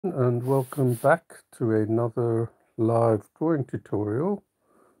And welcome back to another live drawing tutorial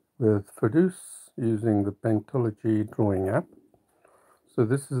with Ferdous using the Paintology drawing app. So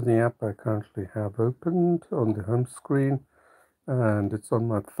this is the app I currently have opened on the home screen and it's on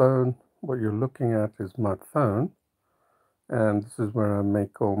my phone. What you're looking at is my phone, and this is where I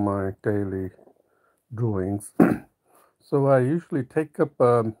make all my daily drawings. So I usually take up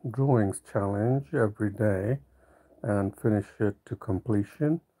a drawings challenge every day and finish it to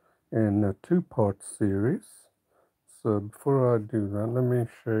completion in a two-part series. So before I do that, let me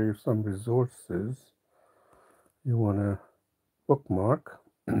show you some resources you want to bookmark.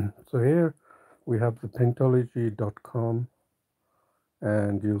 So here we have the paintology.com,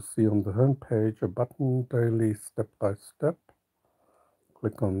 and you'll see on the home page a button, daily step by step.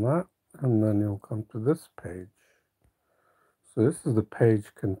 Click on that and then you'll come to this page. So this is the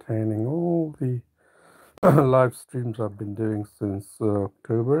page containing all the live streams I've been doing since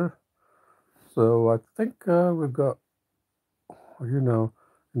October. So I think we've got,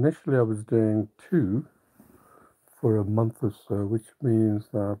 initially I was doing 2 for a month or so, which means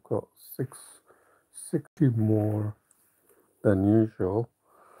that I've got 60 more than usual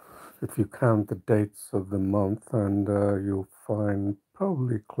if you count the dates of the month, and you'll find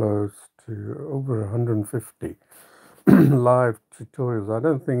probably close to over 150 live tutorials. I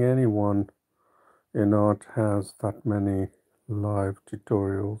don't think anyone in art has that many live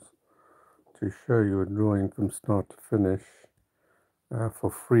tutorials to show you a drawing from start to finish for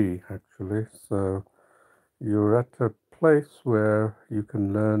free, actually. So you're at a place where you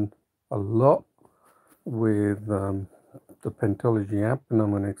can learn a lot with the Paintology app, and I'm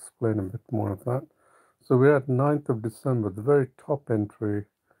going to explain a bit more of that. So we're at 9th of December, the very top entry,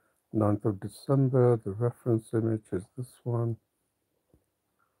 9th of December. The reference image is this one.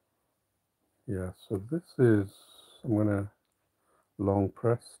 Yeah, so this is, I'm going to long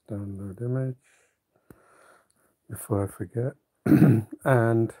press download image before I forget.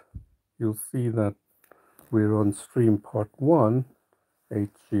 And you'll see that we're on stream part 1, 8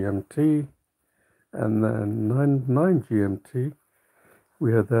 GMT, and then 9 GMT.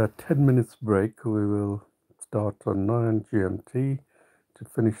 We have a 10 minutes break. We will start on 9 GMT to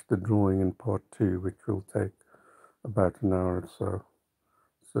finish the drawing in part 2, which will take about an hour or so.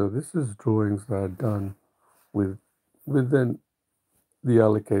 So this is drawings that are done within the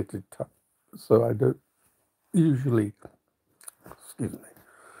allocated time. So I don't usually,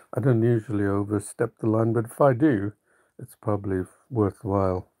 I don't usually overstep the line, but if I do, it's probably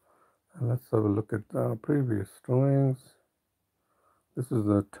worthwhile. And let's have a look at our previous drawings. This is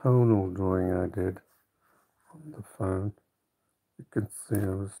a tonal drawing I did on the phone. You can see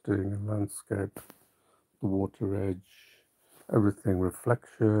I was doing a landscape, the water edge, everything,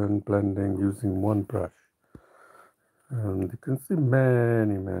 reflection, blending, using one brush. And you can see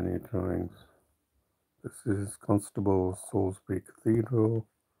many drawings. This is Constable Salisbury Cathedral,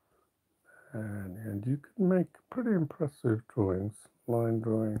 and you can make pretty impressive drawings, line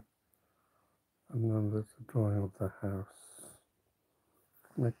drawing, and then there's a drawing of the house.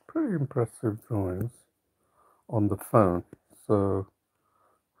 Make pretty impressive drawings on the phone. So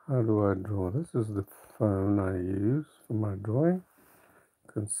how do I draw? This is the phone I use for my drawing.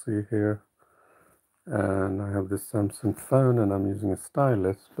 You can see here, and I have this Samsung phone, and I'm using a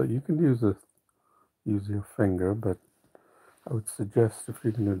stylus, but you can use your finger. But I would suggest if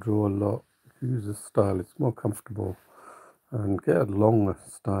you're going to draw a lot, use a stylus. It's more comfortable, and get a longer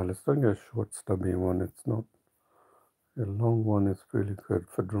stylus. Don't get a short stubby one. It's not, a long one is really good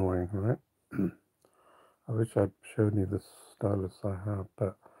for drawing, right? I wish I'd shown you the stylus I have,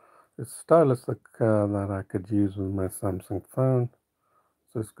 but it's stylus that I could use with my Samsung phone.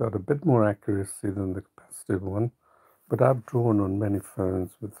 So it's got a bit more accuracy than the capacitive one, but I've drawn on many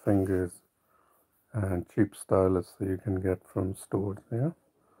phones with fingers and cheap stylus that you can get from stores. Yeah.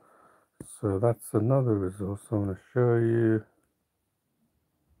 So that's another resource I want to show you,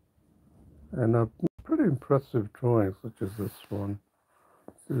 and a pretty impressive drawings, such as this one.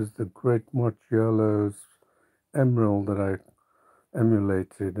 This is the Great Marciello's emerald that I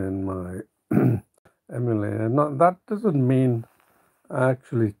emulated in my emulator. Not that doesn't mean I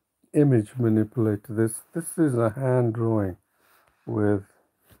actually image manipulated this. This is a hand drawing with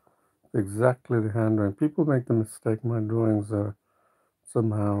exactly the hand drawing. People make the mistake my drawings are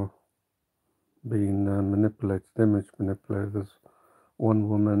somehow being manipulated, image manipulated. There's one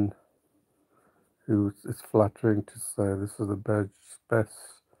woman who is flattering to say this is the best.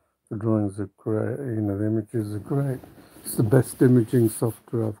 The drawings are great. The images are great. It's the best imaging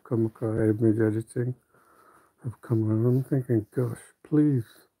software I've come across. Image editing. I've come around. I'm thinking, gosh, please,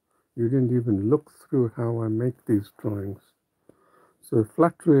 you didn't even look through how I make these drawings. So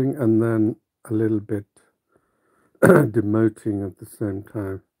flattering and then a little bit demoting at the same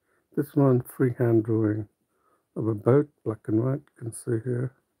time. This one, freehand drawing of a boat, black and white, you can see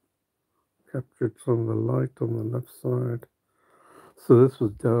here. Captured some of the light on the left side. So this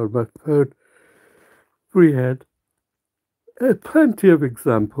was done by phone, freehand. Plenty of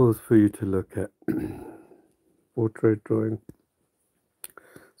examples for you to look at. Portrait drawing.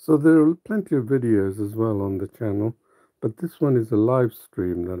 So there are plenty of videos as well on the channel, but this one is a live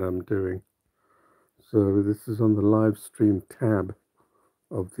stream that I'm doing. So this is on the live stream tab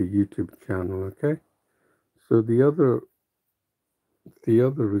of the YouTube channel, okay? So the other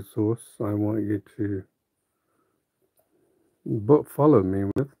resource I want you to follow me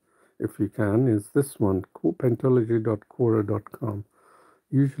with, if you can, is this one, paintology.quora.com.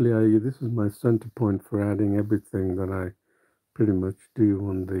 Usually this is my center point for adding everything that I pretty much do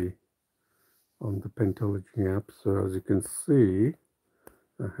on the Paintology app. So as you can see,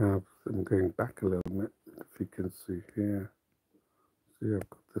 I'm going back a little bit, if you can see here. See, I've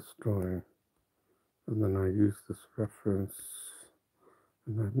got this drawing, and then I use this reference,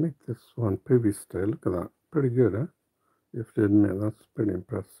 and I make this one previous day. Look at that, pretty good, huh? You have to admit, that's pretty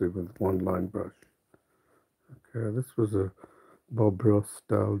impressive with one line brush. Okay, this was a Bob Ross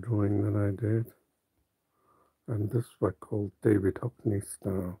style drawing that I did, and this I called David Hockney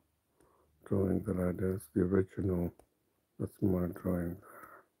style drawing that I did. It's the original. That's my drawing.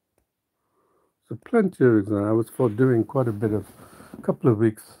 So plenty of examples. I was for doing quite a bit of, a couple of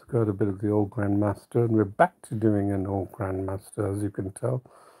weeks, got a bit of the old Grandmaster, and we're back to doing an old Grandmaster, as you can tell.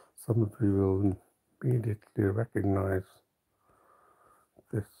 Some of you will immediately recognize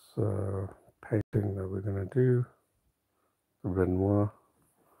this painting that we're going to do. Renoir,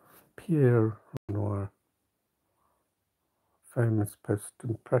 Pierre Renoir, famous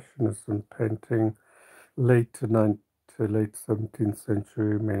post-impressionism painting, late 17th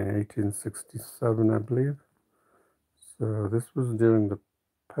century, May 1867, I believe. So this was during the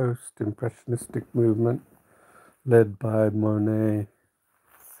post-impressionistic movement led by Monet,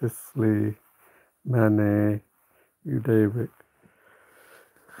 Sisley, Manet, Udavik.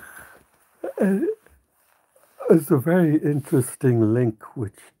 It's a very interesting link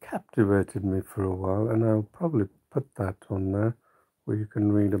which captivated me for a while, and I'll probably put that on there where you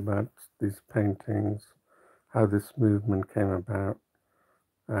can read about these paintings, how this movement came about.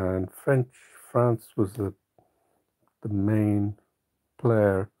 And France was the main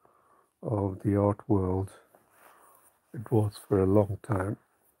player of the art world. It was for a long time,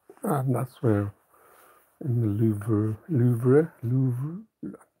 and that's where in the Louvre, I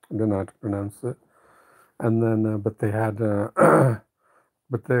don't know how to pronounce it. And then, but they had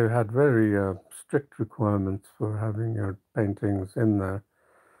very strict requirements for having your paintings in there,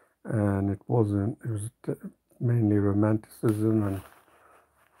 and it was mainly romanticism and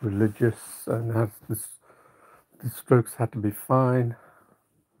religious, and the strokes had to be fine.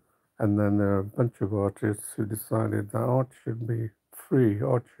 And then there are a bunch of artists who decided that art should be free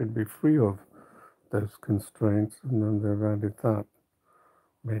of those constraints, and then they've added that,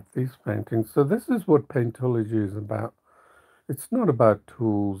 made these paintings. So this is what Paintology is about. It's not about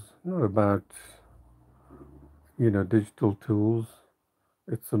tools, not about, digital tools.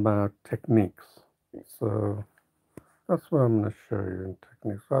 It's about techniques. So that's what I'm going to show you in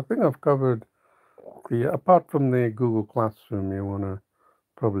techniques. So I think I've covered apart from the Google Classroom you want to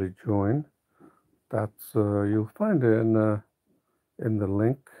probably join. That's you'll find it in the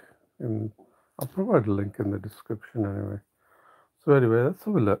link, and I'll provide a link in the description anyway. So anyway, let's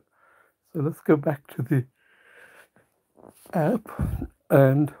have a look. So let's go back to the app,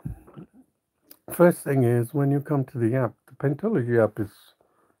 and first thing is, when you come to the app, the Paintology app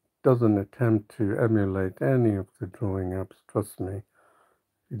doesn't attempt to emulate any of the drawing apps, trust me.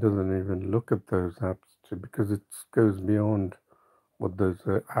 It doesn't even look at those apps because it goes beyond what those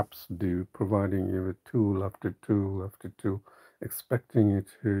apps do, providing you with tool after tool after tool, expecting you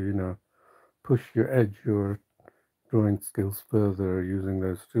to, push your drawing skills further using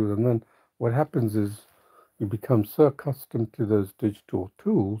those tools. And then what happens is you become so accustomed to those digital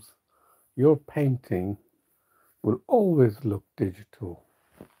tools, your painting will always look digital.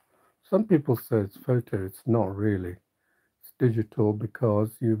 Some people say it's photo. It's not really. It's digital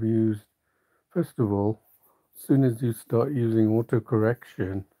because you've used, first of all, as soon as you start using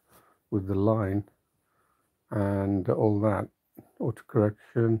autocorrection with the line and all that,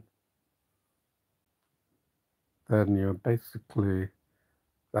 autocorrection, then you're basically,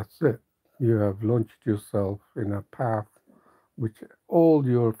 that's it. You have launched yourself in a path which all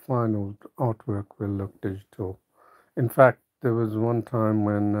your final artwork will look digital. In fact, there was one time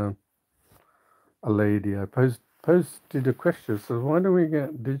when a lady, I posted a question. So why don't we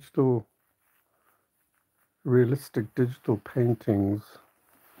get realistic digital paintings?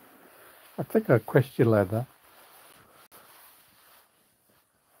 I think a question like that.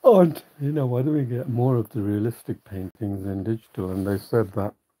 And why don't we get more of the realistic paintings in digital? And they said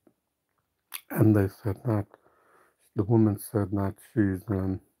that, the woman said that she's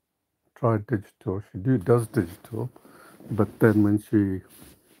tried digital. She does digital, but then when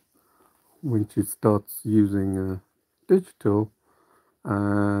she starts using digital,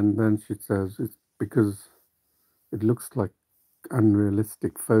 and then she says it's because it looks like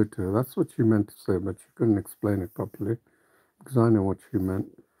unrealistic photo. That's what she meant to say, but she couldn't explain it properly because I know what she meant.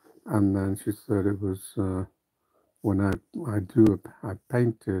 And then she said it was when I drew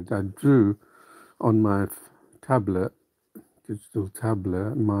on my digital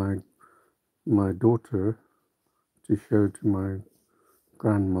tablet, my daughter to show to my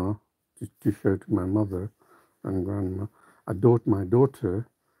grandma, to show to my mother and grandma. I taught my daughter,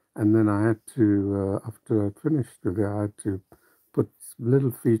 and then I had to, after I finished with it, I had to put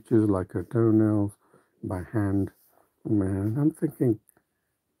little features like her toenails by hand. Man, I'm thinking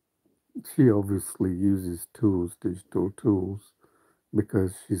she obviously uses digital tools,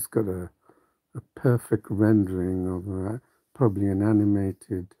 because she's got a perfect rendering of probably an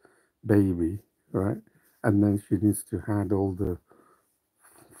animated baby, right? And then she needs to add all the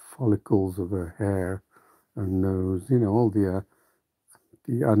follicles of her hair and nose, all the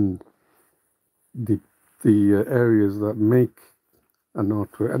un, the areas that make an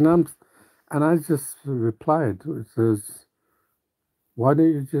artwork. And I just replied, it says, why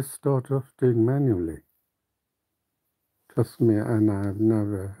don't you just start off doing manually? Trust me, and I've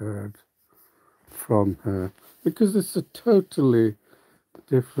never heard from her, because it's a totally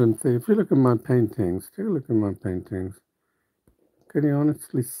different thing. If you look at my paintings, take a look at my paintings. Can you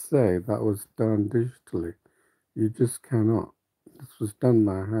honestly say that was done digitally? You just cannot. This was done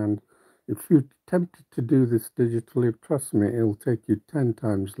by hand. If you attempted to do this digitally, trust me, it'll take you 10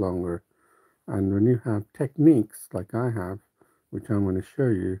 times longer. And when you have techniques like I have, which I'm going to show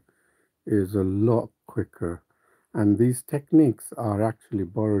you, is a lot quicker. And these techniques are actually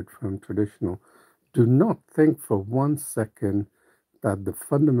borrowed from traditional. Do not think for 1 second that the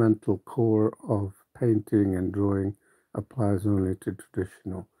fundamental core of painting and drawing applies only to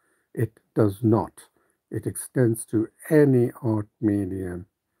traditional. It does not. It extends to any art medium,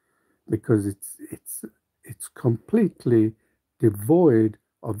 because it's completely devoid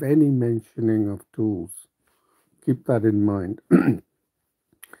of any mentioning of tools. Keep that in mind.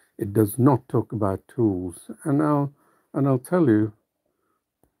 It does not talk about tools. And I'll tell you,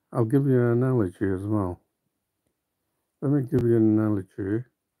 I'll give you an analogy as well. Let me give you an analogy.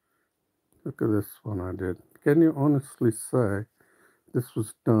 Look at this one I did. Can you honestly say this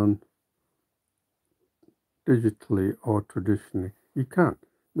was done digitally or traditionally? You can't,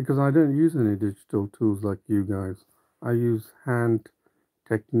 because I don't use any digital tools like you guys. I use hand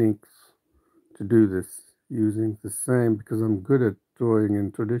techniques to do this, using the same, because I'm good at drawing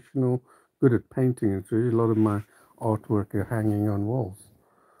in traditional, good at painting in traditional. A lot of my artwork are hanging on walls.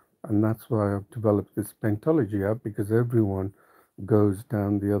 And that's why I've developed this Paintology app, because everyone goes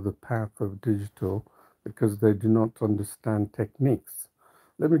down the other path of digital because they do not understand techniques.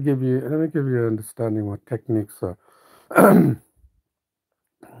 Let me give you an understanding what techniques are.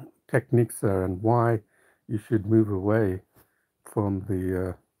 Techniques are, and why you should move away from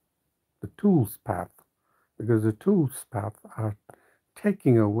the tools path, because the tools path are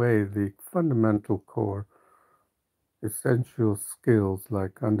taking away the fundamental core essential skills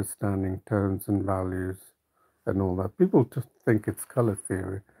like understanding tones and values and all that. People just think it's color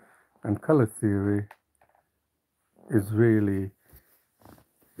theory, and color theory is really,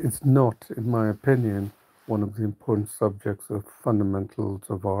 it's not, in my opinion, one of the important subjects of fundamentals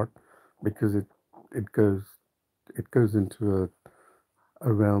of art, because it goes it goes into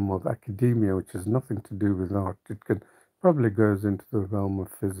a realm of academia which has nothing to do with art. It could probably goes into the realm of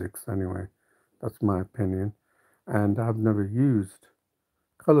physics anyway. That's my opinion. And I've never used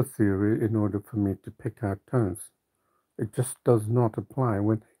color theory in order for me to pick out tones. It just does not apply.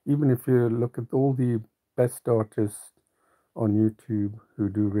 When even if you look at all the best artists on YouTube who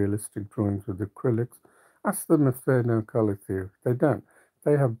do realistic drawings with acrylics, ask them if they know color theory. They don't.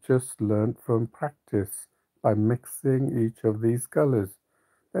 They have just learned from practice by mixing each of these colors.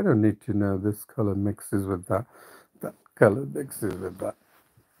 They don't need to know this color mixes with that, that color mixes with that.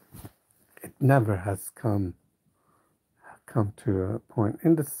 It never has come to a point.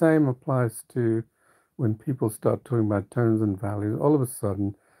 And the same applies to when people start talking about tones and values. All of a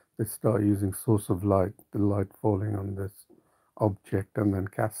sudden, they start using source of light, the light falling on this object, and then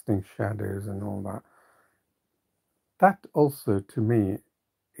casting shadows and all that. that also to me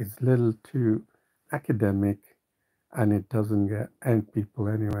is a little too academic, and it doesn't get end people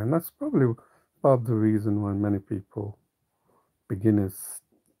anywhere. And that's probably part of the reason why many people, beginners,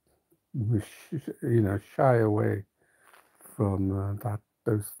 shy away from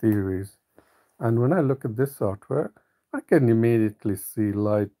those theories. And when I look at this artwork, I can immediately see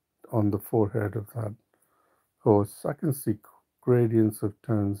light on the forehead of that horse. I can see gradients of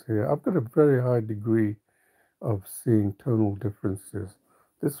tones here. I've got a very high degree of seeing tonal differences.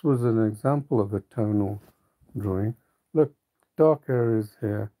 This was an example of a tonal drawing. Look, dark areas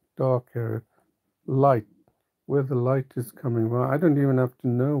here, dark area, light, where the light is coming from. I don't even have to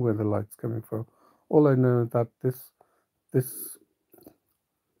know where the light's coming from. All I know is that this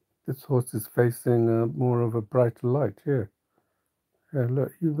this horse is facing more of a brighter light here. Yeah,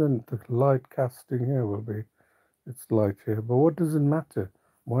 look, even the light casting here will be, it's light here. But what does it matter?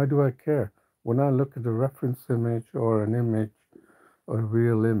 Why do I care? When I look at a reference image or an image or a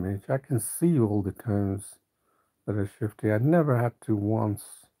real image, I can see all the tones that are shifting. I never had to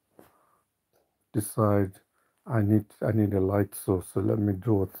once decide I need a light source, so let me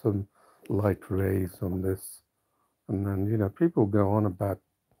draw some light rays on this. And then, people go on about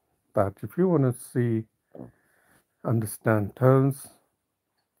that. If you want to understand tones,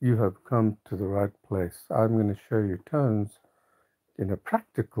 you have come to the right place. I'm going to show you tones in a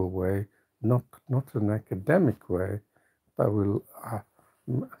practical way, not an academic way, that will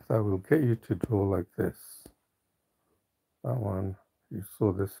get you to draw like this. That one, you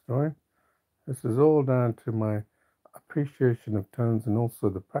saw this drawing. This is all down to my appreciation of tones and also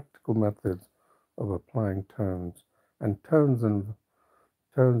the practical methods of applying tones. And tones, and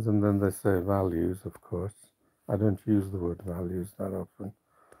then they say values, of course. I don't use the word values that often,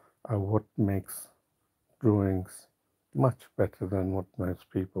 are what makes drawings much better than what most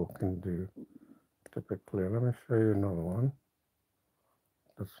people can do typically. Let me show you another one.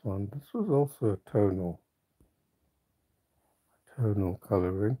 This was also a tonal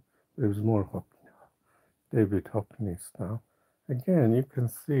coloring. It was more David Hockney style. Again, you can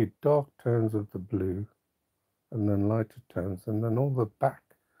see dark tones of the blue and then lighter tones, and then all the back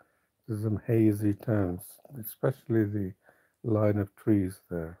there's some hazy tones, especially the line of trees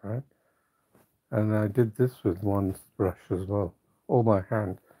there, right? And I did this with one brush as well, all by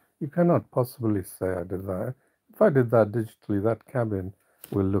hand. You cannot possibly say I did that. If I did that digitally, that cabin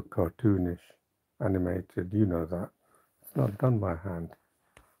will look cartoonish, animated. You know that. It's not done by hand.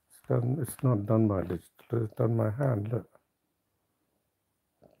 It's not done by digital. It's done by hand. Look,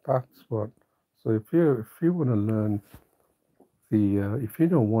 that's what. So if you want to learn if you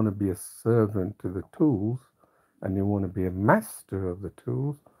don't want to be a servant to the tools, and you want to be a master of the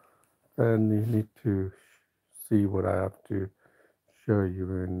tools, then you need to see what I have to show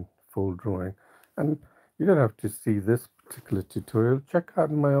you in full drawing. And you don't have to see this particular tutorial. Check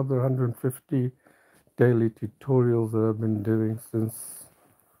out my other 150 daily tutorials that I've been doing since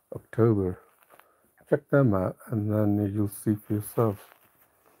October. Check them out, and then you'll see for yourself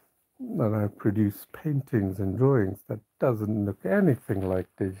that I produce paintings and drawings that doesn't look anything like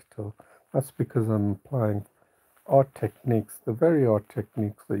digital. That's because I'm applying art techniques, the very art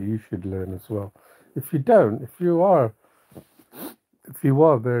techniques that you should learn as well. If you don't, if you are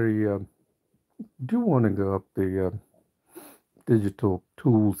very, do want to go up the digital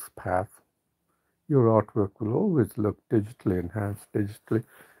tools path, your artwork will always look digitally enhanced, digitally,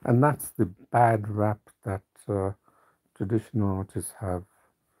 and that's the bad rap that traditional artists have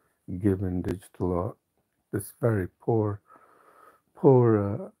given digital art. This very poor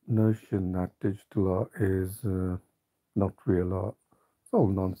notion that digital art is not real art. It's all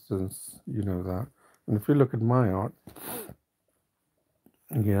nonsense, you know that. And if you look at my art,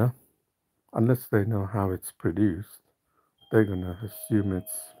 yeah, unless they know how it's produced, they're going to assume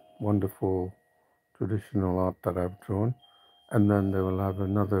it's wonderful traditional art that I've drawn, and then they will have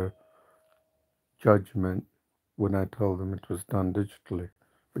another judgment when I tell them it was done digitally,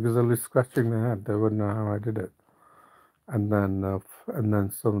 because they'll be scratching their head. They wouldn't know how I did it. And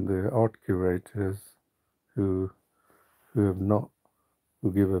then some of the art curators who have not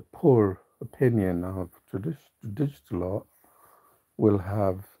who give a poor opinion of digital art will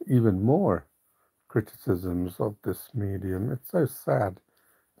have even more criticisms of this medium. It's so sad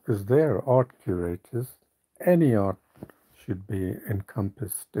because they're art curators. Any art should be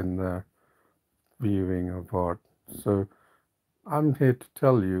encompassed in their viewing of art. So I'm here to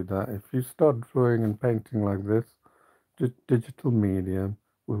tell you that if you start drawing and painting like this, digital medium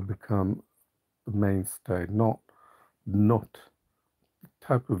will become the mainstay, not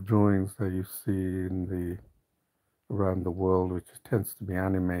type of drawings that you see around the world, which tends to be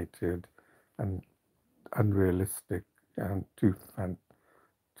animated and unrealistic and too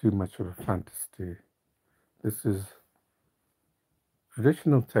much of a fantasy. This is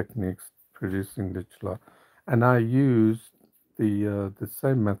traditional techniques producing digital art, and I use the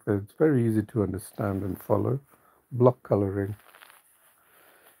same method. It's very easy to understand and follow. Block coloring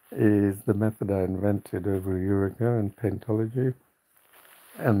is the method I invented over a year ago in Paintology,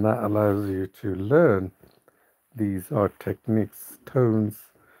 and that allows you to learn these art techniques, tones,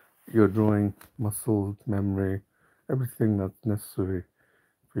 your drawing, muscle memory, everything that's necessary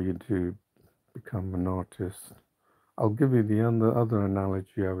for you to become an artist. I'll give you the other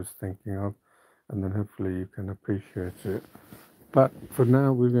analogy I was thinking of, and then hopefully you can appreciate it. But for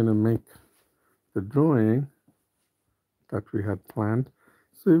now, we're going to make the drawing that we had planned.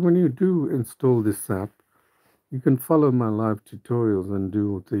 So when you do install this app, you can follow my live tutorials and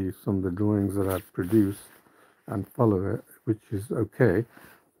do some of the drawings that I've produced and follow it, which is okay.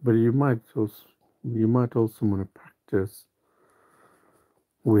 But you might also want to practice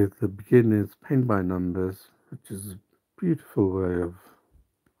with the beginners paint by numbers, which is a beautiful way of,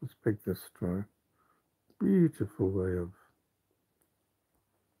 let's pick this drawing, beautiful way of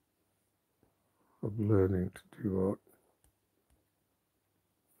learning to do art.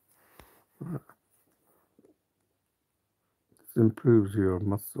 This improves your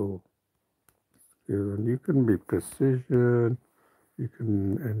muscle skill, and you can be precision, you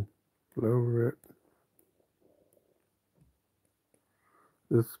can lower it.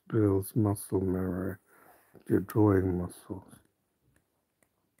 This builds muscle memory, your drawing muscles.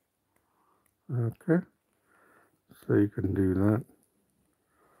 Okay, so you can do that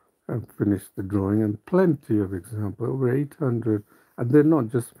and finish the drawing, and plenty of examples, over 800, and they're not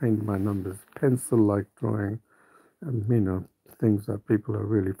just paint by numbers, pencil-like drawing, and things that people are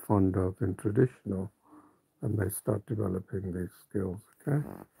really fond of in traditional, and they start developing these skills. Okay,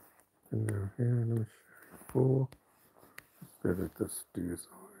 and go here. Let me show you 4. Let's go to this design.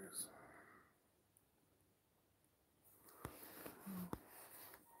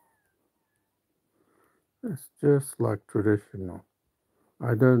 It's just like traditional.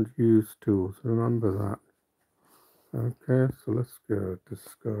 I don't use tools, remember that. Okay, so let's go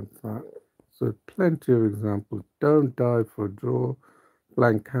discard that. So plenty of examples. Don't die for draw,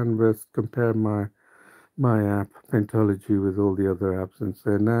 blank canvas, compare my app, Paintology, with all the other apps and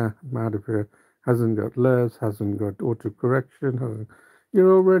say, nah, I'm out of here. Hasn't got layers, hasn't got autocorrection.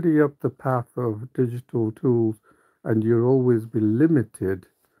 You're already up the path of digital tools, and you'll always be limited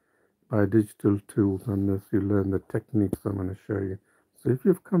by digital tools unless you learn the techniques I'm going to show you. So if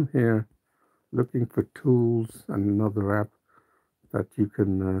you've come here looking for tools and another app that you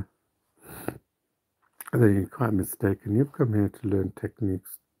can, then you're quite mistaken. You've come here to learn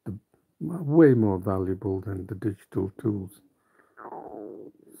techniques way more valuable than the digital tools.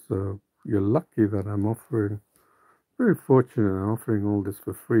 So you're lucky that I'm very fortunate I'm offering all this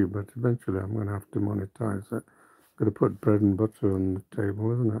for free, but eventually I'm going to have to monetize it. I'm going to put bread and butter on the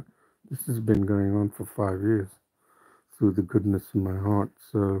table, isn't it? This has been going on for 5 years through the goodness of my heart.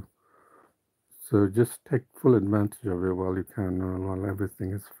 So just take full advantage of it while you can, while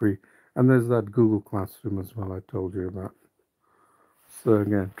everything is free. And there's that Google Classroom as well I told you about. So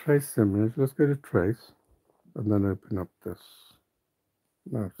again, trace image. Let's go to trace and then open up this.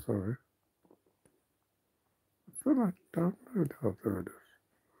 No, sorry. I thought I downloaded. Oh, there it is.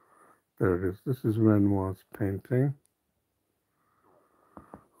 There it is. This is Renoir's painting.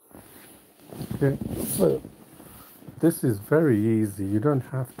 Okay, so this is very easy. You don't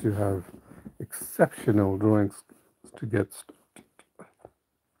have to have exceptional drawings to get started.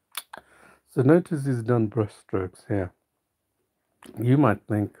 So notice he's done brush strokes here. You might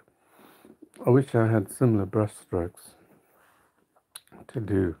think, I wish I had similar brush strokes to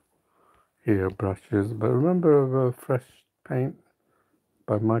do here, brushes. But remember Fresh Paint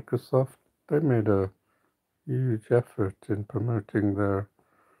by Microsoft? They made a huge effort in promoting their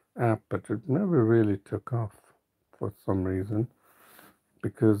app, but it never really took off for some reason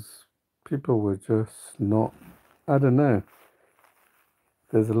because people were just not, I don't know.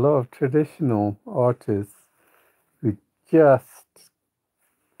 There's a lot of traditional artists who just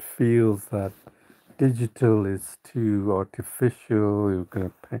feels that digital is too artificial. You're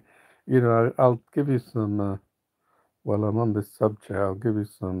gonna pay, I'll give you some. While I'm on this subject, I'll give you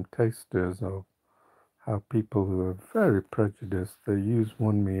some tasters of how people who are very prejudiced, they use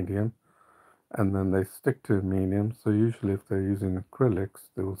one medium and then they stick to a medium. So usually, if they're using acrylics,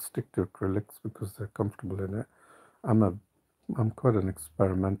 they will stick to acrylics because they're comfortable in it. I'm quite an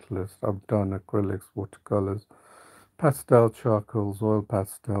experimentalist. I've done acrylics, watercolors, pastel charcoals, oil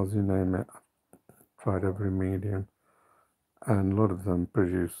pastels, you name it. I've tried every medium, and a lot of them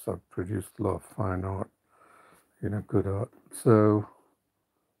I've produced a lot of fine art good art. So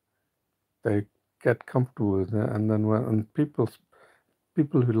they get comfortable with it, and then and people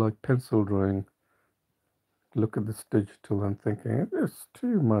who like pencil drawing look at this digital and thinking it's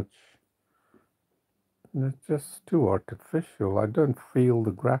too much. It's just too artificial. I don't feel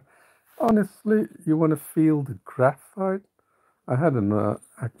the graph. Honestly, you want to feel the graphite? I had an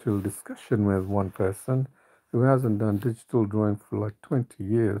actual discussion with one person who hasn't done digital drawing for like 20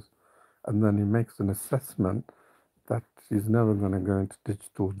 years, and then he makes an assessment that he's never going to go into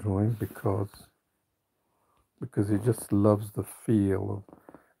digital drawing because he just loves the feel of.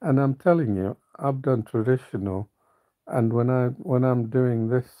 And I'm telling you, I've done traditional, and when I'm doing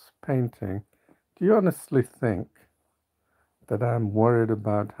this painting, do you honestly think that I'm worried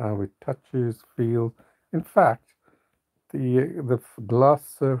about how it touches, feels? In fact, the glass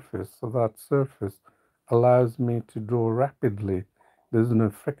surface of that surface allows me to draw rapidly. There's no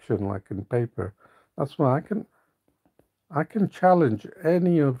friction like in paper. That's why I can challenge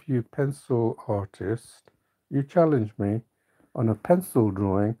any of you pencil artists. You challenge me on a pencil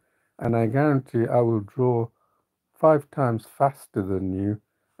drawing, and I guarantee I will draw 5 times faster than you,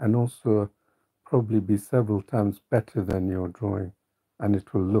 and also probably be several times better than your drawing, and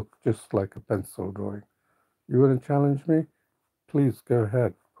it will look just like a pencil drawing. You want to challenge me? Please go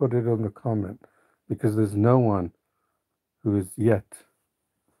ahead, put it on the comment, because there's no one who has yet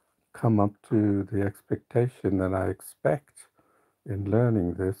come up to the expectation that I expect in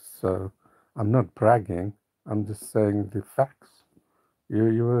learning this. So I'm not bragging. I'm just saying the facts.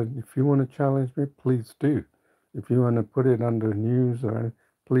 If you want to challenge me, please do. If you want to put it under news or anything,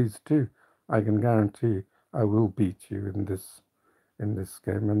 please do. I can guarantee I will beat you in this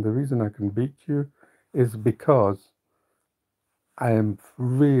game. And the reason I can beat you is because I am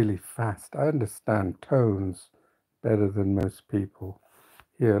really fast. I understand tones better than most people.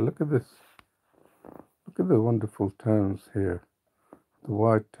 Here, look at this. Look at the wonderful tones here. The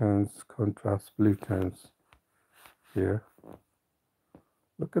white tones contrast blue tones here.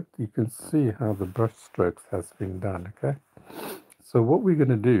 Look at, you can see how the brush strokes has been done, okay? So what we're going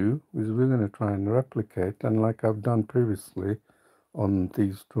to do is we're going to try and replicate, and like I've done previously on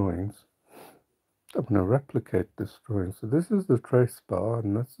these drawings, I'm going to replicate this drawing. So this is the trace bar,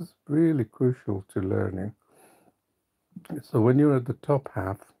 and this is really crucial to learning. So when you're at the top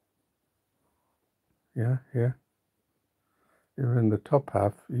half, yeah, here, you're in the top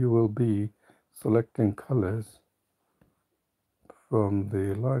half, you will be selecting colors from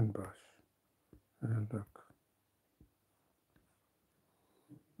the line brush. And look,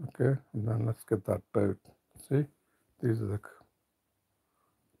 okay, and then let's get that boat. See, these are the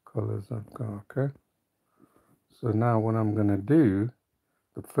colors I've got, okay? So now what I'm going to do,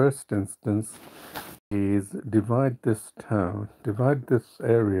 the first instance, is divide this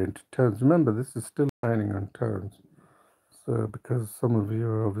area into tones. Remember, this is still training on tones. So because some of you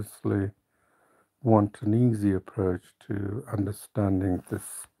are obviously want an easy approach to understanding the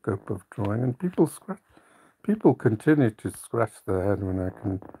scope of drawing, and people continue to scratch their head when I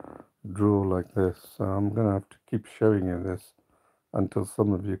can draw like this. So I'm going to have to keep showing you this until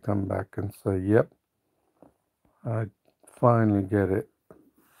some of you come back and say, yep, I finally get it.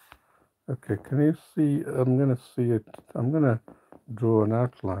 Okay, can you see? I'm going to see it. I'm going to draw an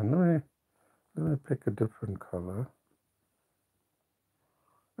outline. Let me pick a different color.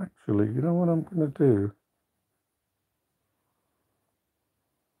 Actually, you know what I'm going to do?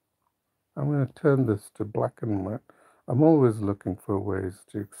 I'm going to turn this to black and white. I'm always looking for ways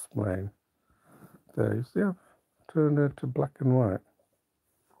to explain. There, you see I've turned it to black and white.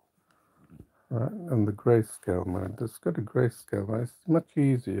 Right, and the grayscale mode. Let's go to grayscale mode. It's much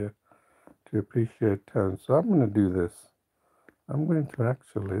easier to appreciate tones. So I'm going to do this. I'm going to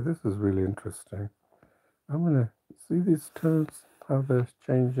actually, this is really interesting. I'm going to see these tones, how they're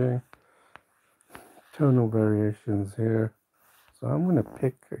changing. Tonal variations here. So I'm going to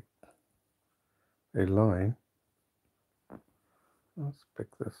pick a line. Let's pick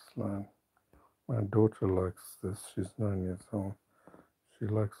this line. My daughter likes this. She's 9 years old. She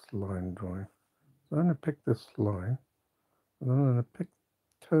likes line drawing. So I'm going to pick this line. And I'm going to pick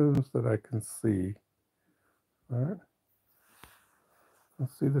tones that I can see. All right.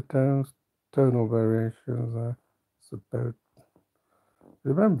 See the tones, tonal variations. It's about.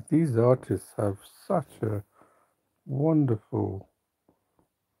 Remember, these artists have such a wonderful.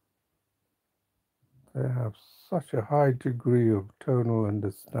 They have such a high degree of tonal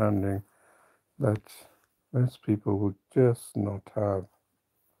understanding that most people would just not have.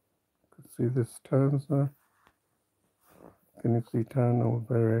 See this tones now? Can you see tonal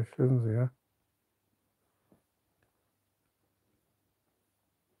variations? Yeah.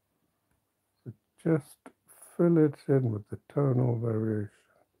 So just fill it in with the tonal variation.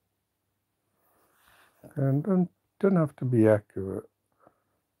 And don't have to be accurate.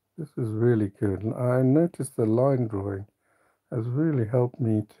 This is really good. And I noticed the line drawing has really helped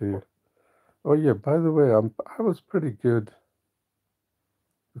me to. Oh yeah, by the way, I was pretty good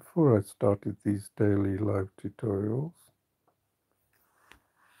before I started these daily live tutorials.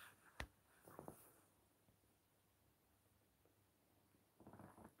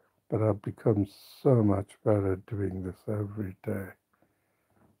 But I've become so much better doing this every day.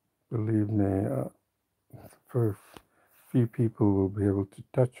 Believe me, very few people will be able to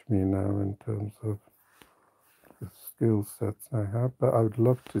touch me now in terms of the skill sets I have, but I would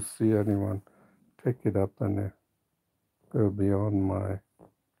love to see anyone take it up and go beyond my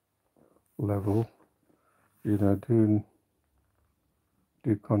level. You know,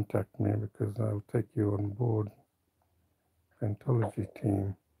 do contact me because I'll take you on board. Paintology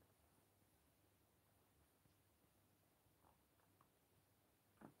team.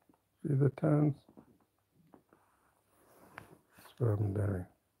 See the tones? That's what I'm doing.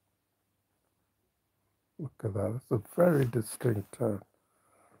 Look at that. It's a very distinct tone.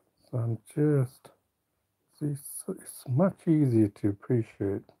 So I'm just, see, so it's much easier to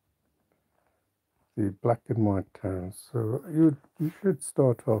appreciate the black and white tones. So you should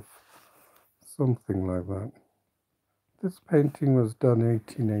start off something like that. This painting was done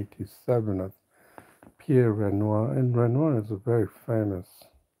 1887 of Pierre Renoir, and Renoir is a very famous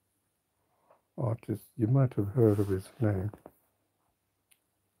artist. You might have heard of his name.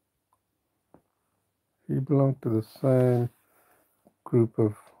 He belonged to the same group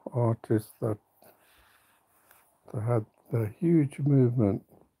of artists that had the huge movement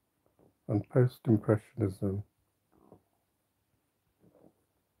on post-impressionism.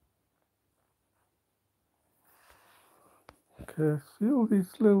 Okay, see all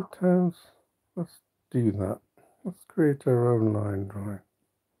these little tones? Let's do that. Let's create our own line drawing.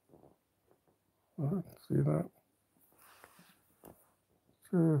 Right, see that?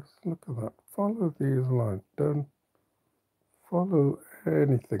 Just look at that. Follow these lines. Don't follow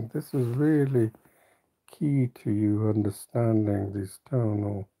anything. This is really key to you understanding these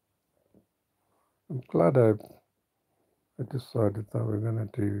tonal. I'm glad I decided that we're going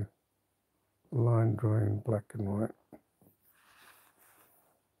to do line drawing black and white.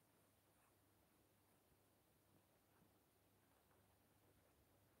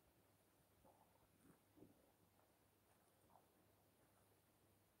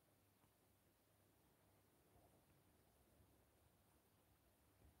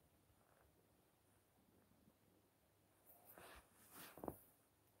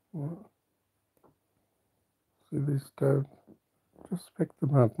 See these tones? Just pick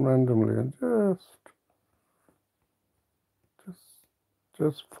them out randomly and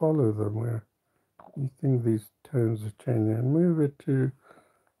just follow them where you think these tones are changing and move it to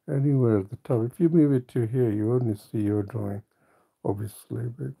anywhere at the top. If you move it to here, you only see your drawing, obviously,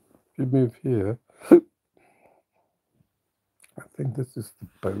 but if you move here, I think this is the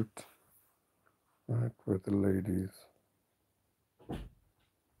boat, right, where the ladies.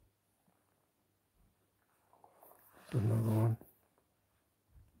 There's another one.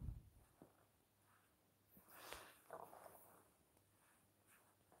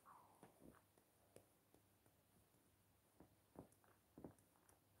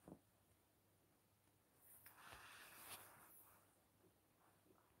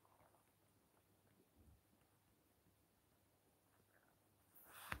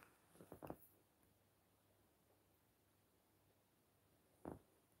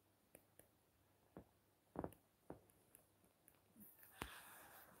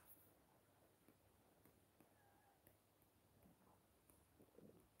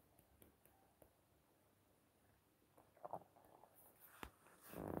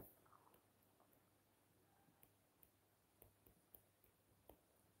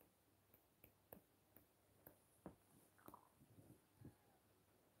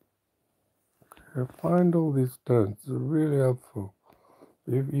 Find all these tones. It's really helpful,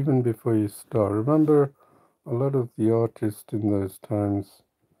 even before you start. Remember, a lot of the artists in those times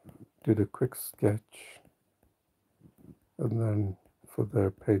did a quick sketch and then for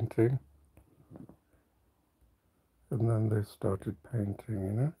their painting, and then they started painting,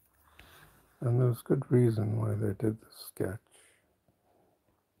 you know? And there's good reason why they did the sketch.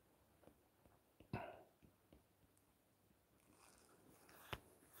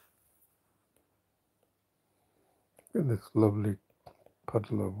 Look at this lovely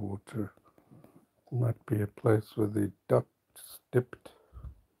puddle of water. It might be a place where the ducks dipped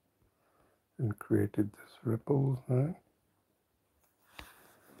and created this ripple, right?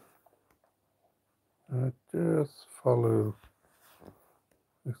 Just follow.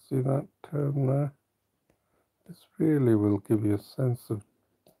 You see that tone there? This really will give you a sense of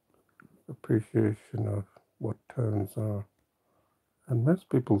appreciation of what tones are. And most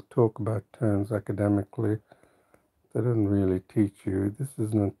people talk about tones academically. They don't really teach you. This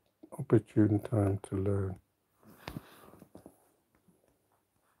is an opportune time to learn.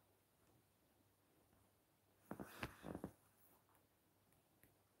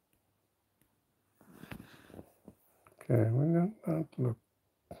 Okay, we got that look.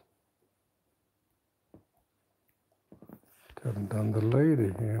 Haven't done the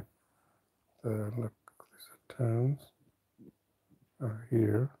lady here. There, look, these are tones are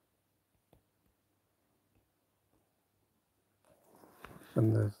here.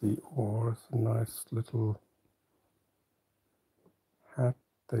 And there's the oar. It's a nice little hat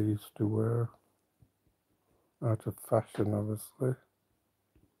they used to wear. Out of fashion, obviously.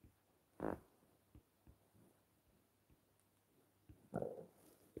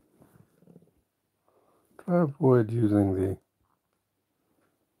 Try to avoid using the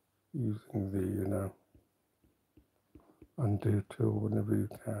undo tool whenever you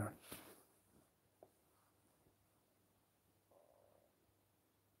can.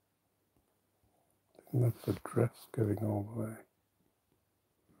 And that's a dress going all the way.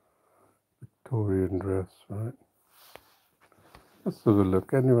 Victorian dress, right? Let's have a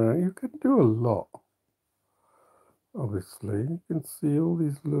look. Anyway, you can do a lot. Obviously, you can see all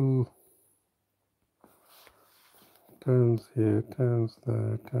these little tones here, tones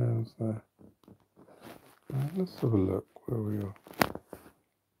there, tones there. Let's have a look where we are.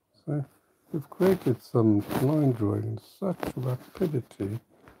 So, we've created some line drawing in such rapidity,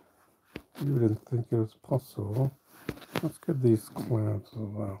 you wouldn't think it was possible. Let's get these clouds as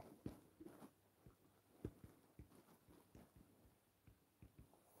well.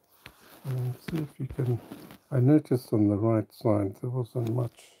 And see if you can. I noticed on the right side there wasn't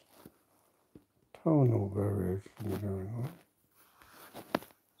much tonal variation going on.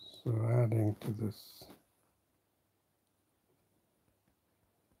 So adding to this.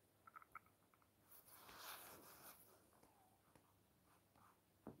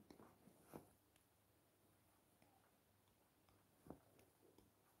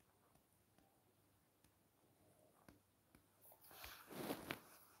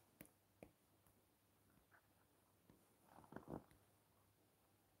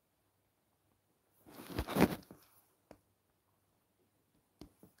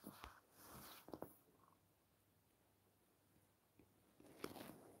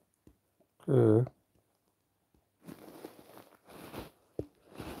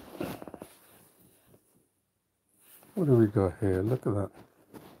 What do we got here? Look at that.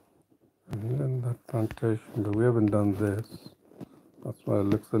 And then that plantation, but we haven't done this. That's why it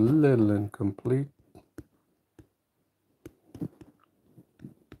looks a little incomplete.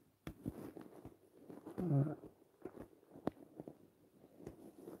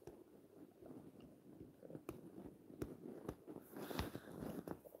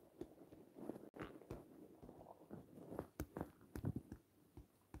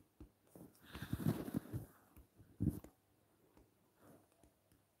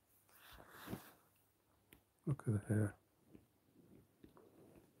 Look at here.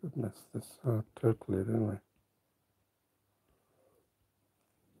 We've messed this out totally, didn't we?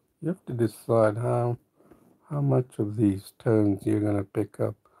 You have to decide how much of these tones you're going to pick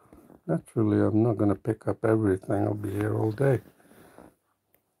up. Naturally, I'm not going to pick up everything. I'll be here all day.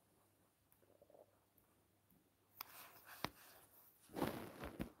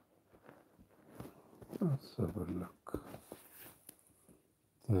 Let's have a look.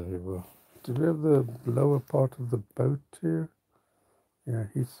 There you go. Do we have the lower part of the boat here? Yeah,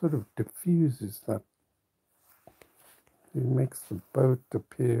 he sort of diffuses that. He makes the boat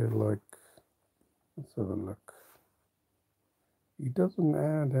appear like. Let's have a look. He doesn't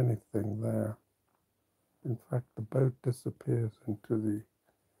add anything there. In fact, the boat disappears into the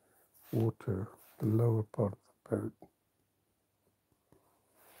water, the lower part of the boat.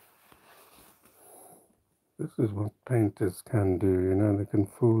 This is what painters can do, they can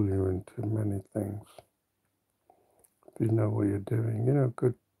fool you into many things. If you know what you're doing,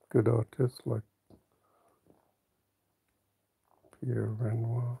 good artists like Pierre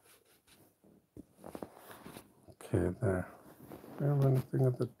Renoir. Okay, there. Do you have anything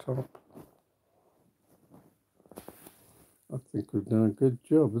at the top? I think we've done a good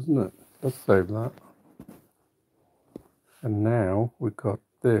job, isn't it? Let's save that. And now we've got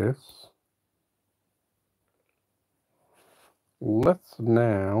this. Let's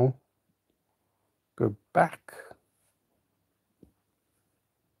now go back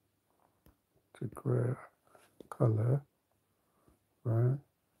to gray color, right?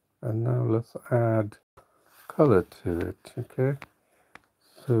 And now let's add color to it, okay?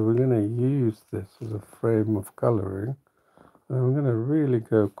 So we're going to use this as a frame of coloring. And I'm going to really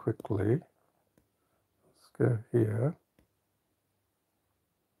go quickly. Let's go here.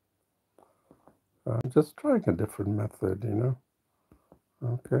 I'm just trying a different method, you know.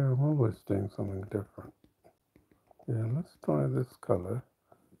 Okay, I'm always doing something different. Yeah, let's try this color.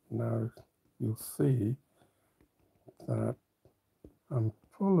 Now you'll see that I'm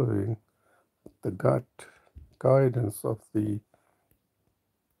following the guidance of the,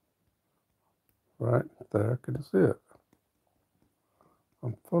 right there, can you see it?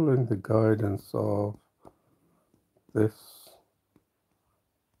 I'm following the guidance of this,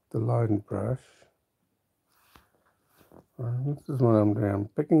 the line brush. And this is what I'm doing. I'm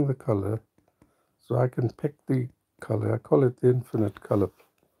picking the color, so I can pick the color. I call it the infinite color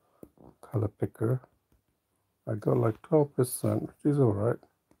picker. I got like 12%, which is all right.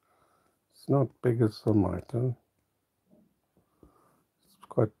 It's not big as some items. It's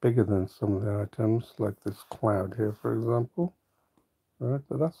quite bigger than some of the items, like this cloud here, for example. All right,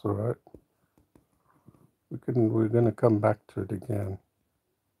 but that's all right. We're going to come back to it again.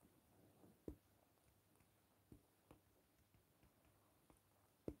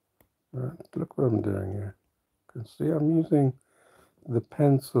 All right, look what I'm doing here. You can see I'm using the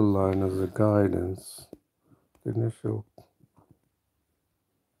pencil line as a guidance. The initial,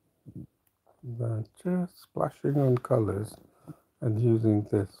 then just splashing on colors and using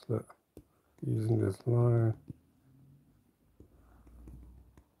this, look, using this line,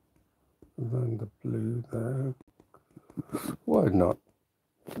 and then the blue there. Why not?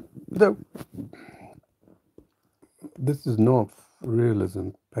 No, this is not realism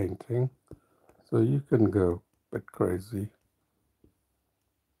painting, so you can go a bit crazy.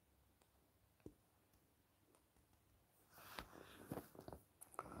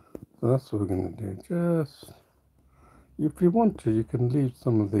 So that's what we're going to do. Just, if you want to, you can leave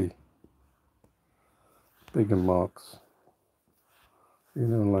some of the bigger marks. You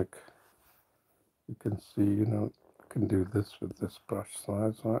know, like you can see, you know, you can do this with this brush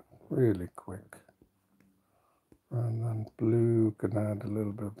size, right? Really quick. And then blue, can add a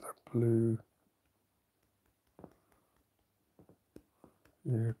little bit of that blue.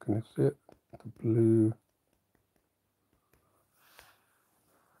 Yeah, can you see it? The blue.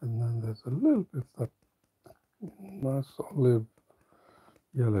 And then there's a little bit of that nice olive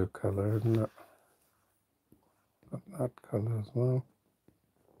yellow color, isn't it? That color as well.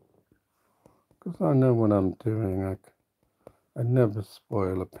 Because I know what I'm doing. I never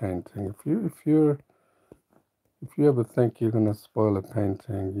spoil a painting. If you ever think you're gonna spoil a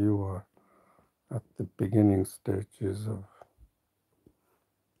painting, you are at the beginning stages of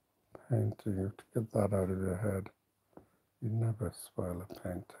painting. You have to get that out of your head. You never spoil a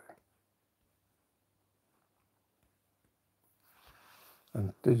painting.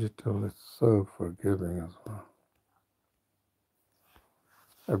 And digital is so forgiving as well.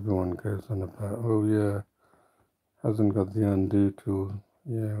 Everyone goes on about, oh yeah, hasn't got the undo tool.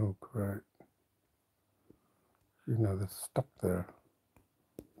 Yeah, oh great. You know, they're stuck there.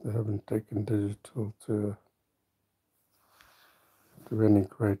 They haven't taken digital to any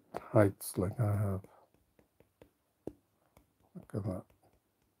great heights like I have. Look at that.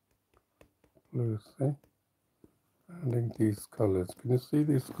 Blue, see? Adding these colors. Can you see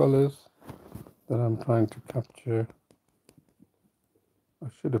these colors that I'm trying to capture? I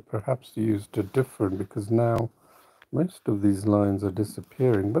should have perhaps used a different, because now most of these lines are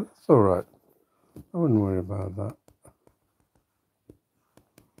disappearing, but that's all right. I wouldn't worry about that.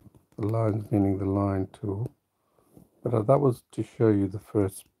 The lines meaning the line tool. But that was to show you the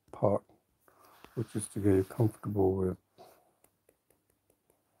first part, which is to get you comfortable with.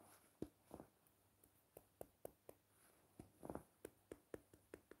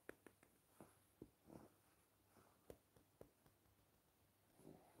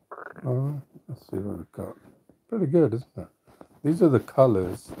 Alright, let's see what we've got. Pretty good, isn't it? These are the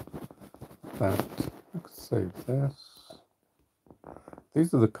colors that, let's save this.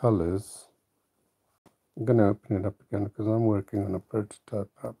 These are the colors. I'm going to open it up again because I'm working on a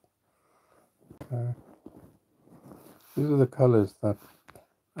prototype app. Okay. These are the colors that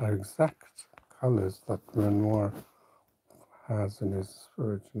are exact colors that Renoir has in his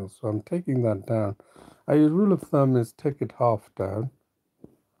original. So I'm taking that down. A rule of thumb is take it half down.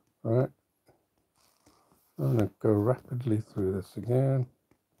 Right. I'm going to go rapidly through this again.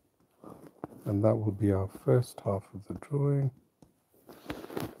 And that will be our first half of the drawing.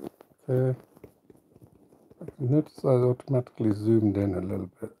 Okay. Notice I automatically zoomed in a little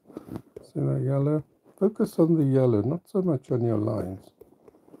bit. See that yellow? Focus on the yellow, not so much on your lines.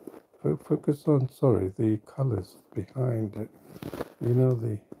 Focus on, the colours behind it. You know,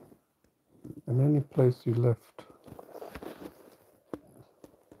 in any place you left,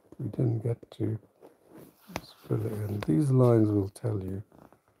 you didn't get to, just fill it in. These lines will tell you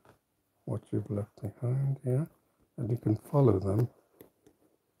what you've left behind, yeah? And you can follow them.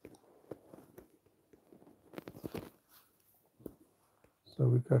 So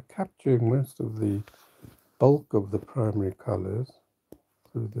we got capturing most of the bulk of the primary colours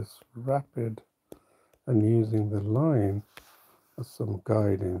through this rapid and using the line as some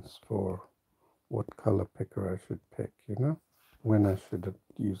guidance for what color picker I should pick, you know, when I should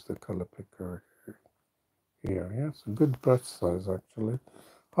use the color picker here. Yeah, it's a good brush size actually.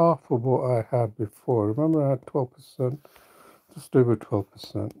 Half of what I had before. Remember I had 12%, just over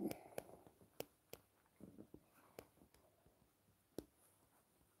 12%.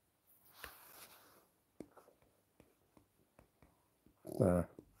 There.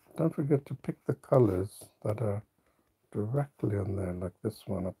 Don't forget to pick the colors that are directly on there, like this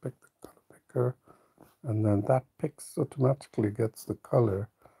one. I pick the color picker, and then that picks automatically gets the color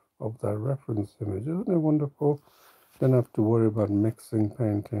of that reference image. Isn't it wonderful? Don't have to worry about mixing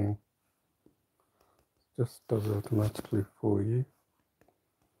painting. It just does it automatically for you.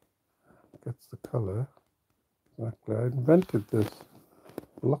 Gets the color. Exactly. I invented this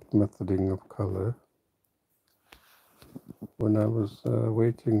block methoding of color when I was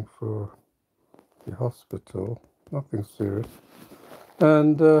waiting for the hospital. Nothing serious.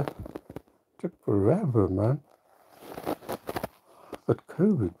 And took forever, man. But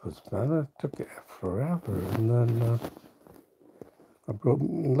COVID was bad. It took forever. And then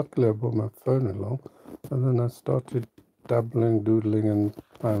luckily I brought my phone along. And then I started dabbling, doodling, and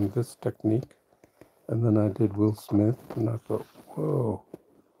found this technique. And then I did Will Smith, and I thought, whoa.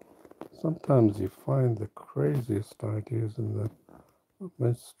 Sometimes you find the craziest ideas in the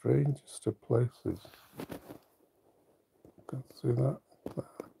most strangest of places. Can you see that?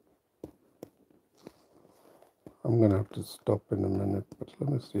 I'm going to have to stop in a minute, but let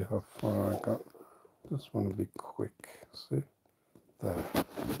me see how far I got. Just want to be quick. See? There.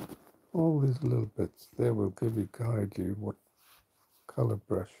 All these little bits there will guide you what color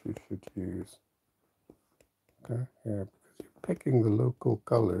brush you should use. Okay? Yeah, because you're picking the local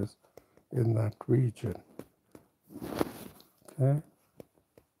colors in that region. Okay?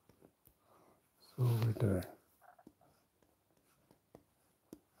 So we're doing.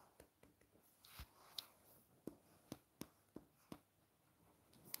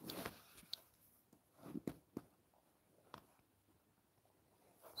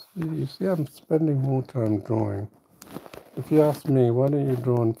 You see, I'm spending more time drawing. If you ask me, why don't you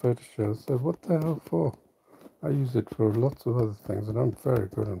draw in Photoshop? I said, what the hell for? I use it for lots of other things, and I'm very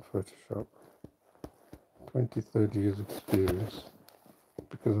good on Photoshop. 20, 30 years experience,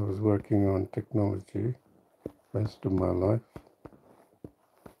 because I was working on technology most of my life.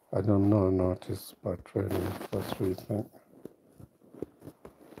 I'm not an artist by training, if that's what you think.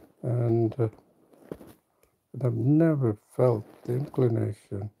 And I've never felt the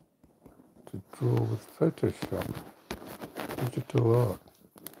inclination to draw with Photoshop, digital art.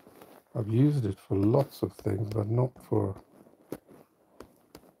 I've used it for lots of things, but not for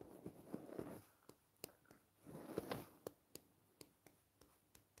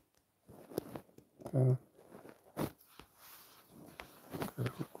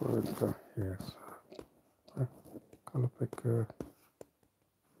look where it's got here. So, color picker.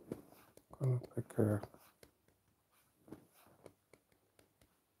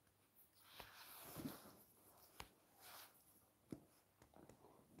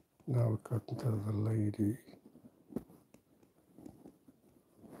 Now we've got into the lady.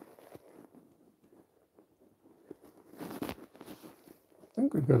 I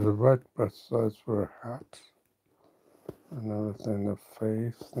think we got the right brush size for a hat. Another thing, the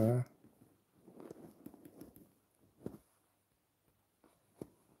face there.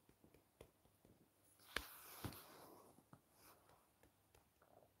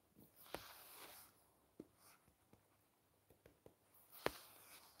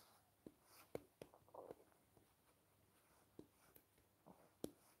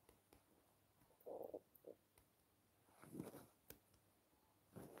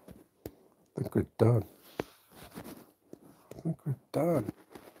 I think we're done.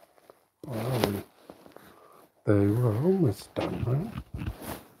 Oh, are we? They were almost done, right?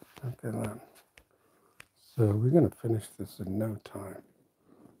 Look at that. So we're going to finish this in no time.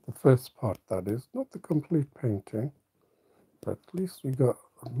 The first part, that is, not the complete painting, but at least we got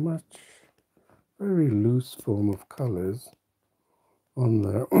a very loose form of colors on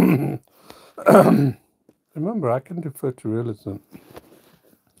there. Remember, I can defer to realism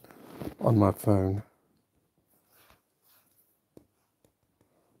on my phone,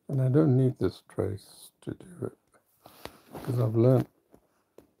 and I don't need this trace to do it because I've learned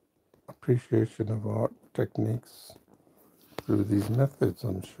appreciation of art techniques through these methods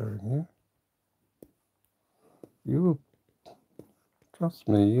I'm showing you. You will, trust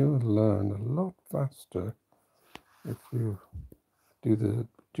me, you will learn a lot faster if you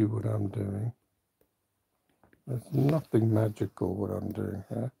do what I'm doing. There's nothing magical what I'm doing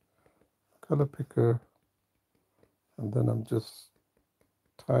here. Color picker, and then I'm just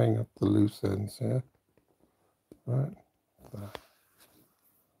tying up the loose ends here, right there.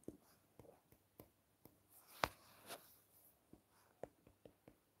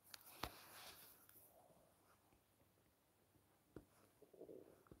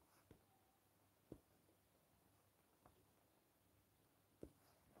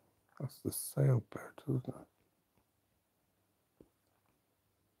 That's the sailboat, isn't it?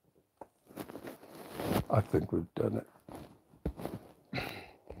 I think we've done it.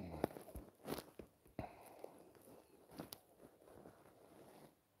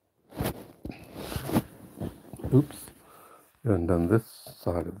 Oops, we haven't done this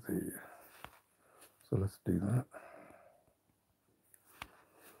side of the, so let's do that.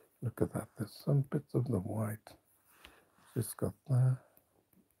 Look at that, there's some bits of the white just got there.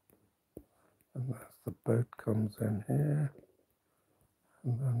 And as the boat comes in here,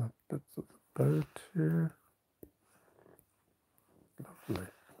 and then the bits of the boat here. Lovely,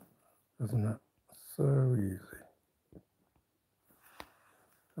 isn't it? So easy.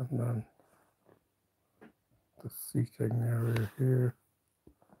 And then the seating area here.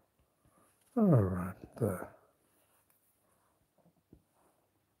 All right, there.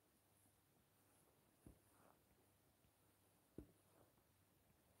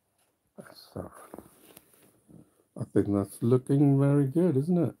 So I think that's looking very good,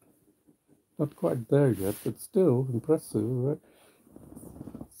 isn't it? Not quite there yet, but still impressive, right?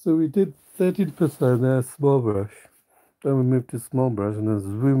 So we did 13% there, small brush. Then we moved to small brush and then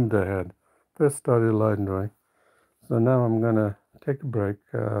zoomed ahead. First started line drawing. So now I'm gonna take a break,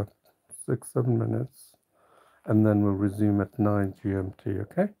 6-7 minutes, and then we'll resume at 9 GMT,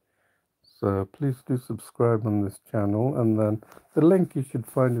 okay? So please do subscribe on this channel, and then the link you should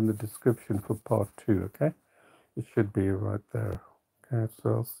find in the description for part 2, okay? It should be right there. Okay, so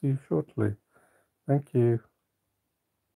I'll see you shortly. Thank you.